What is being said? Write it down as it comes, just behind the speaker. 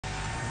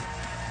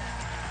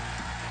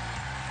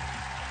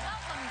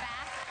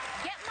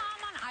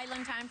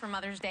in time for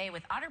Mother's Day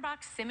with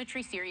Otterbox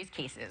Symmetry Series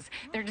cases.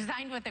 They're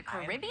designed with a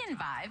Caribbean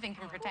vibe and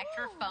can protect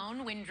your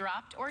phone when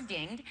dropped or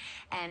dinged.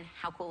 And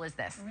how cool is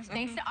this?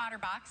 Thanks to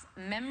Otterbox,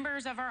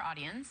 members of our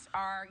audience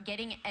are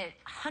getting a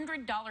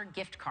 $100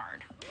 gift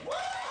card.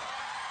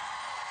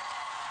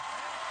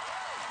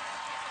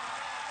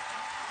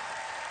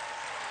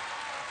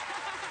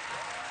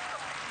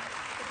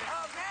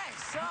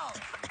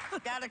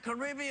 Got a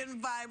Caribbean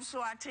vibe,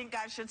 so I think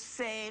I should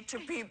say to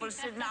people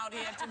sitting out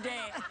here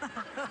today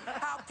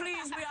how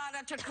pleased we are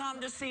that you come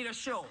to see the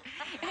show.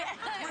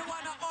 We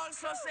want to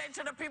also say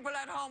to the people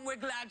at home, we're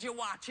glad you're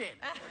watching.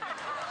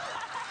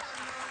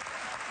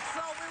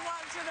 So we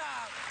want you to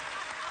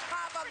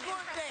have a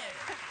good day,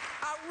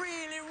 a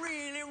really,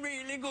 really,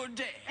 really good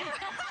day.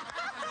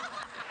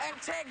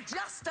 And take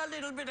just a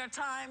little bit of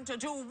time to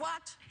do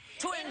what?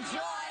 To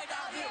enjoy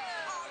the view.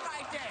 All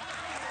right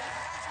then.